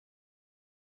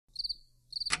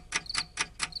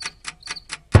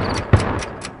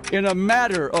In a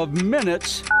matter of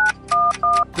minutes,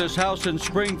 this house in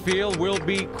Springfield will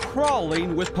be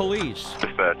crawling with police.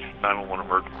 Dispatch, 911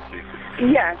 emergency.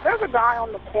 Yes, there's a guy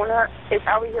on the corner. He's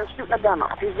out here shooting a gun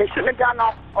off. He's been shooting a gun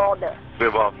off all day. We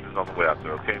have officers on the way out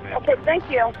there, okay, ma'am? Okay,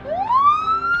 thank you.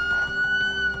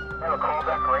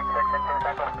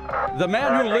 The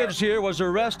man who lives here was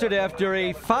arrested after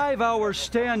a 5-hour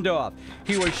standoff.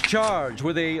 He was charged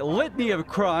with a litany of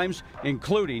crimes,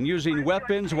 including using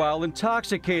weapons while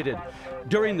intoxicated.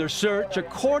 During their search,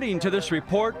 according to this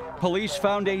report, police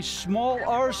found a small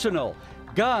arsenal,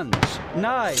 guns,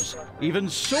 knives, even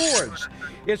swords.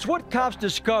 It's what cops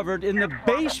discovered in the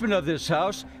basement of this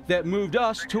house that moved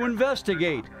us to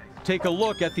investigate. Take a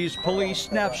look at these police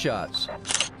snapshots.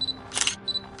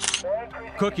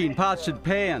 Cooking pots and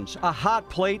pans, a hot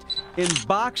plate, and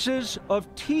boxes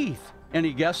of teeth.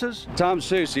 Any guesses? Tom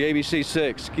Susi, ABC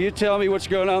 6. Can you tell me what's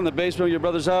going on in the basement of your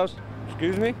brother's house?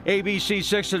 Excuse me? ABC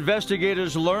 6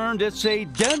 investigators learned it's a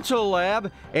dental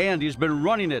lab, and he's been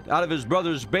running it out of his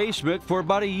brother's basement for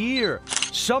about a year.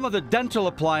 Some of the dental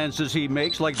appliances he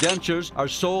makes, like dentures, are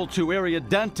sold to area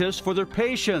dentists for their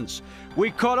patients.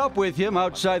 We caught up with him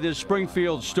outside this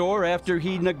Springfield store after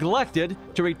he neglected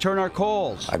to return our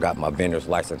calls. I got my vendor's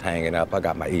license hanging up. I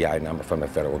got my EI number from the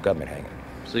federal government hanging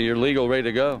up. So you're legal, ready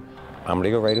to go? I'm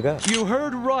legal, ready to go. You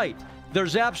heard right.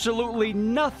 There's absolutely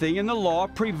nothing in the law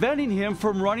preventing him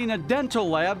from running a dental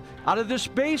lab out of this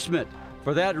basement.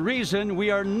 For that reason,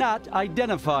 we are not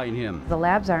identifying him. The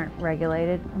labs aren't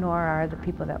regulated, nor are the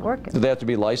people that work it. Do they have to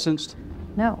be licensed?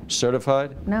 No.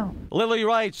 Certified? No. Lily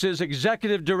Wrights is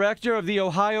executive director of the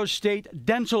Ohio State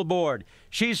Dental Board.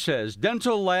 She says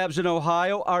dental labs in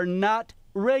Ohio are not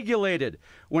regulated.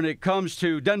 When it comes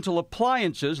to dental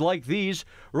appliances like these,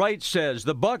 Wright says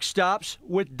the buck stops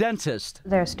with dentists.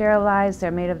 They're sterilized, they're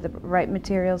made of the right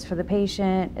materials for the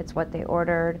patient, it's what they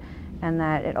ordered, and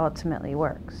that it ultimately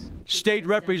works. State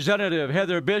Representative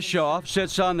Heather Bischoff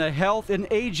sits on the Health and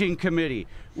Aging Committee.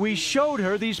 We showed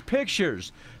her these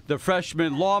pictures. The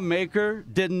freshman lawmaker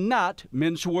did not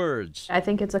mince words. I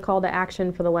think it's a call to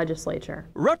action for the legislature.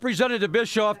 Representative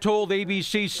Bischoff told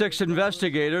ABC 6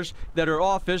 investigators that her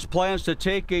office plans to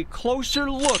take a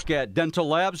closer look at dental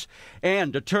labs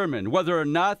and determine whether or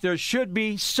not there should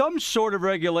be some sort of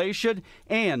regulation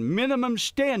and minimum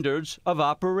standards of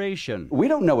operation. We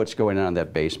don't know what's going on in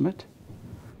that basement.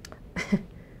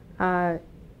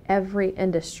 Every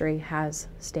industry has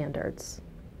standards.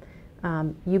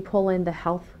 You pull in the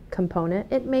health component,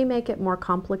 it may make it more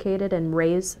complicated and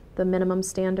raise the minimum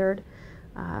standard,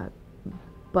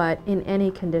 but in any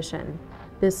condition,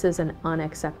 this is an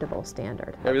unacceptable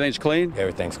standard. Everything's clean?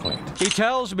 Everything's cleaned. He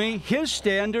tells me his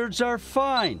standards are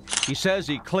fine. He says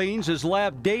he cleans his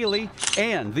lab daily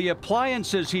and the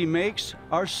appliances he makes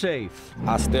are safe.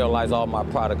 I sterilize all my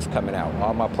products coming out.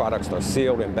 All my products are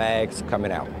sealed in bags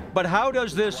coming out. But how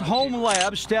does this home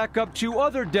lab stack up to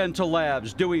other dental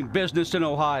labs doing business in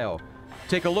Ohio?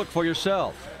 Take a look for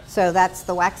yourself. So that's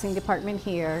the waxing department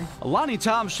here. Lonnie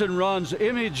Thompson runs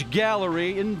Image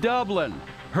Gallery in Dublin.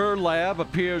 Her lab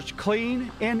appears clean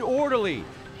and orderly.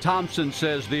 Thompson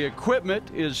says the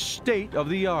equipment is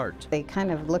state-of-the-art. They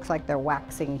kind of look like they're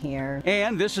waxing here.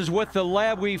 And this is what the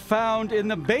lab we found in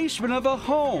the basement of a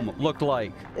home looked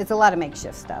like. It's a lot of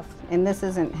makeshift stuff, and this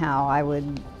isn't how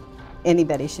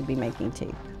anybody should be making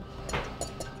teeth.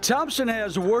 Thompson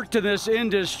has worked in this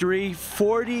industry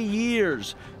 40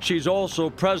 years. She's also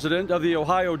president of the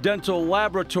Ohio Dental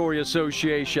Laboratory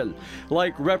Association.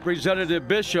 Like Representative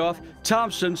Bischoff,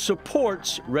 Thompson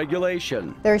supports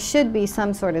regulation. There should be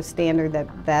some sort of standard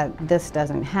that this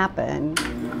doesn't happen.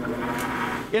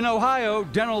 In Ohio,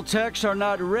 dental techs are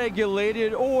not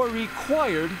regulated or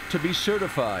required to be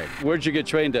certified. Where'd you get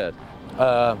trained at?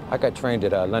 I got trained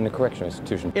at London Correctional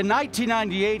Institution. In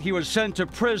 1998, he was sent to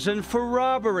prison for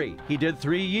robbery. He did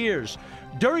 3 years.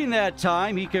 During that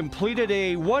time, he completed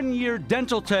a 1-year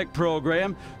dental tech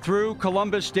program through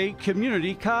Columbus State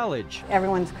Community College.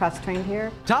 Everyone's cross-trained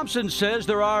here. Thompson says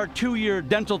there are 2-year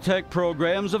dental tech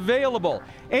programs available.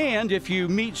 And if you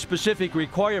meet specific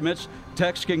requirements,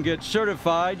 techs can get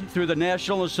certified through the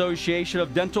National Association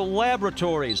of Dental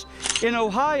Laboratories. In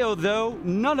Ohio, though,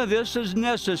 none of this is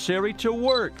necessary to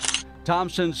work.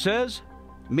 Thompson says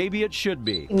maybe it should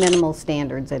be. Minimal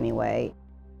standards anyway.